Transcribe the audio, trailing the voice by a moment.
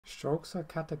Strokes are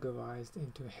categorized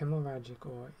into hemorrhagic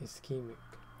or ischemic.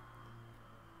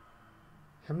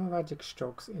 Hemorrhagic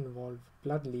strokes involve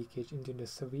blood leakage into the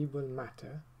cerebral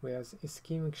matter, whereas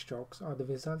ischemic strokes are the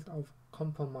result of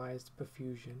compromised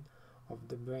perfusion of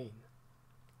the brain.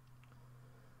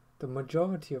 The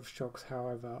majority of strokes,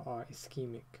 however, are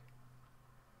ischemic.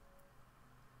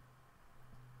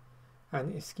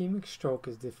 An ischemic stroke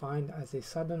is defined as a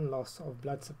sudden loss of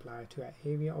blood supply to an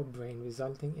area of brain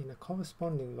resulting in a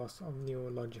corresponding loss of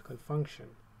neurological function.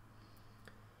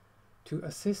 To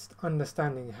assist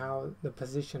understanding how the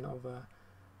position of an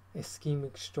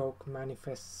ischemic stroke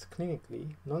manifests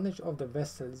clinically, knowledge of the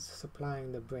vessels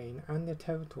supplying the brain and their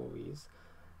territories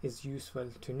is useful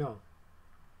to know.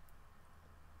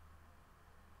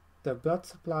 The blood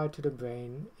supply to the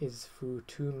brain is through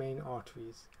two main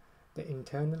arteries: the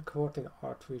internal carotid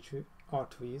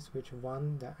arteries which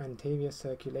run the anterior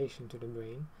circulation to the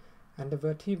brain, and the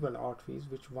vertebral arteries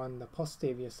which run the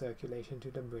posterior circulation to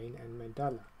the brain and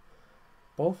medulla.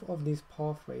 Both of these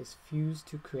pathways fuse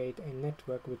to create a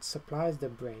network which supplies the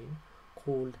brain,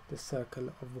 called the circle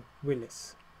of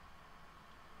Willis.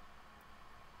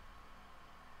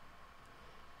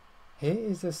 Here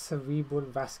is a cerebral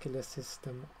vascular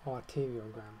system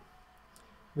arteriogram,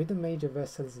 with the major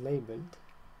vessels labeled.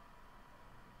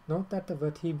 Note that the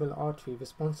vertebral artery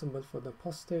responsible for the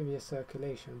posterior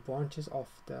circulation branches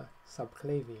off the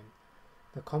subclavian.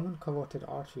 The common carotid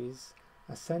arteries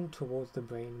ascend towards the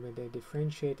brain, where they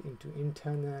differentiate into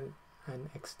internal and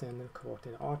external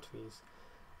carotid arteries.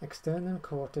 External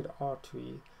carotid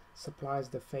artery supplies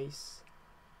the face,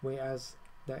 whereas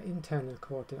the internal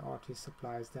carotid artery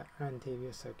supplies the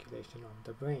anterior circulation of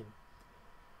the brain.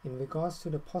 In regards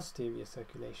to the posterior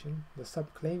circulation, the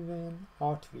subclavian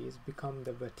arteries become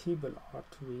the vertebral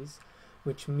arteries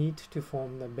which meet to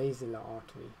form the basilar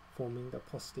artery, forming the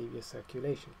posterior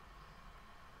circulation.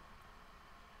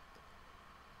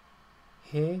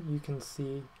 Here you can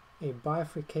see a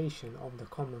bifurcation of the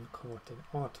common carotid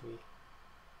artery.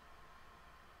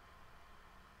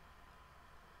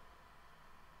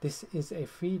 This is a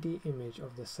 3D image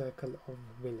of the circle of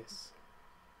Willis.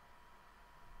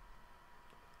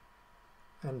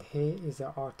 And here is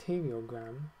an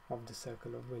arteriogram of the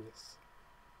circle of Willis.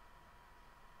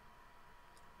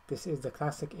 This is the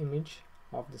classic image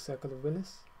of the circle of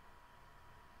Willis.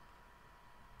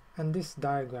 And this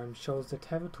diagram shows the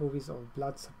territories of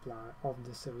blood supply of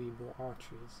the cerebral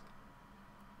arteries.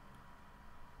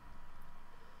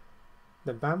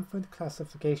 The Bamford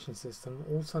classification system,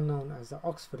 also known as the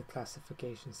Oxford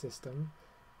classification system,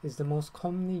 is the most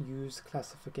commonly used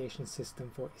classification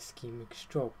system for ischemic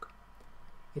stroke.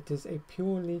 It is a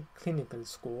purely clinical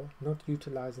score, not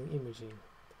utilizing imaging.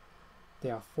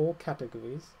 There are 4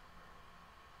 categories: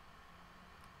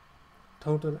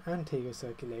 total anterior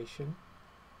circulation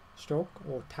stroke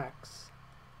or TACS,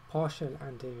 partial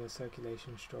anterior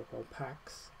circulation stroke or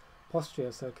POCS,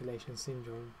 posterior circulation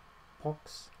syndrome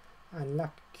POCS, and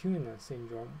Lacunar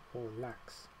syndrome or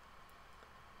LACS.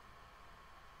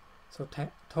 So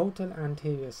total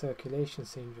anterior circulation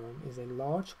syndrome is a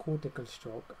large cortical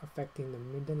stroke affecting the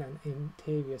middle and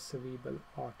anterior cerebral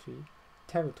artery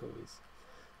territories.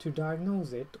 To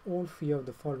diagnose it, all 3 of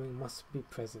the following must be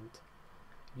present: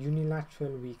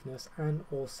 unilateral weakness and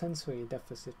or sensory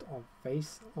deficit of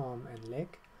face, arm and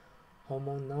leg,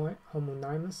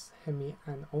 homonymous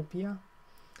hemianopia,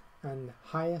 and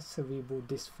higher cerebral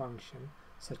dysfunction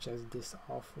such as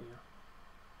dysarthria.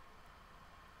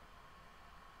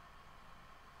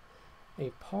 A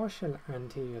partial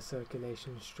anterior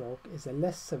circulation stroke is a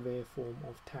less severe form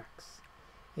of TACS.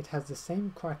 It has the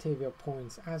same criteria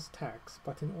points as TACS,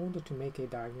 but in order to make a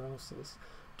diagnosis,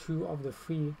 2 of the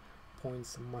 3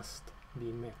 points must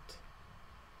be met.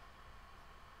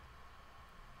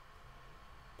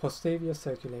 Posterior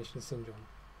circulation syndrome.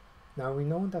 Now we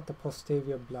know that the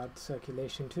posterior blood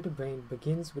circulation to the brain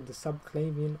begins with the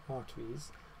subclavian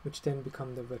arteries, which then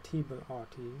become the vertebral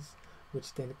arteries,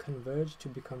 which then converge to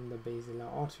become the basilar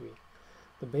artery.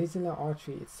 The basilar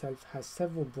artery itself has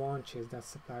several branches that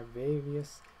supply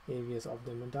various areas of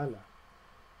the medulla.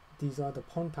 These are the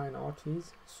pontine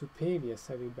arteries, superior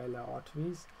cerebellar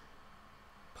arteries,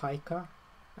 pica,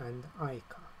 and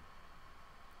ica.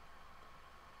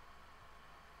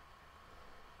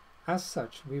 As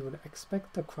such, we would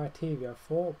expect the criteria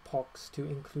for POCS to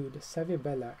include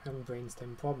cerebellar and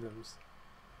brainstem problems.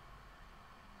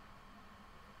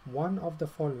 One of the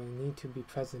following need to be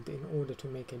present in order to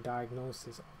make a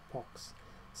diagnosis of POCS: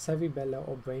 cerebellar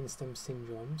or brainstem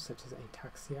syndrome such as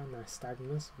ataxia,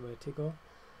 nystagmus, vertigo,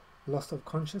 loss of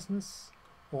consciousness,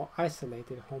 or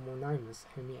isolated homonymous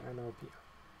hemianopia.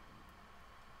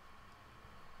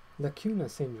 Lacunar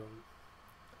syndrome.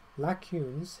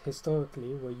 Lacunes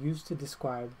historically were used to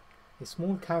describe a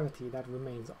small cavity that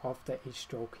remains after a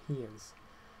stroke heals.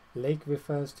 Lake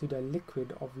refers to the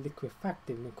liquid of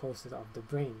liquefactive necrosis of the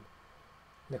brain.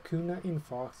 Lacunar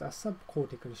infarcts are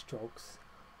subcortical strokes,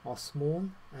 are small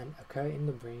and occur in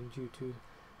the brain due to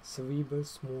cerebral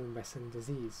small vessel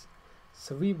disease.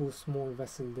 Cerebral small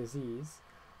vessel disease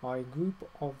are a group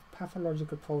of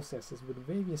pathological processes with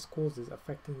various causes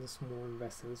affecting the small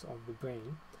vessels of the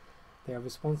brain. They are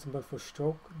responsible for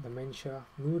stroke, dementia,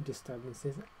 mood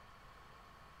disturbances.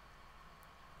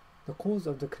 The cause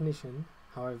of the condition,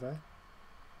 however,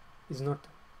 is not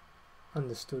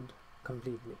understood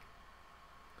completely.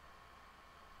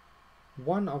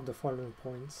 One of the following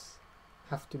points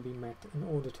have to be met in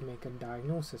order to make a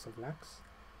diagnosis of LACS: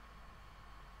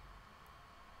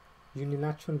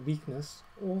 unilateral weakness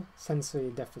or sensory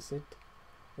deficit,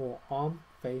 or arm,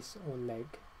 face or leg,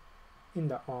 in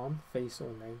the arm, face or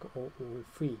leg, or all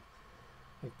three,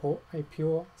 a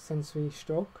pure sensory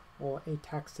stroke, or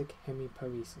ataxic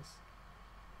hemiparesis.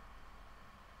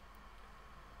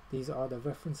 These are the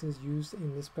references used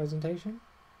in this presentation,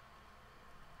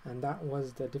 and that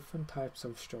was the different types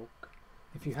of stroke.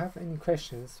 If you have any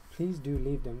questions, please do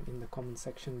leave them in the comment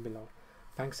section below.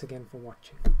 Thanks again for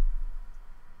watching.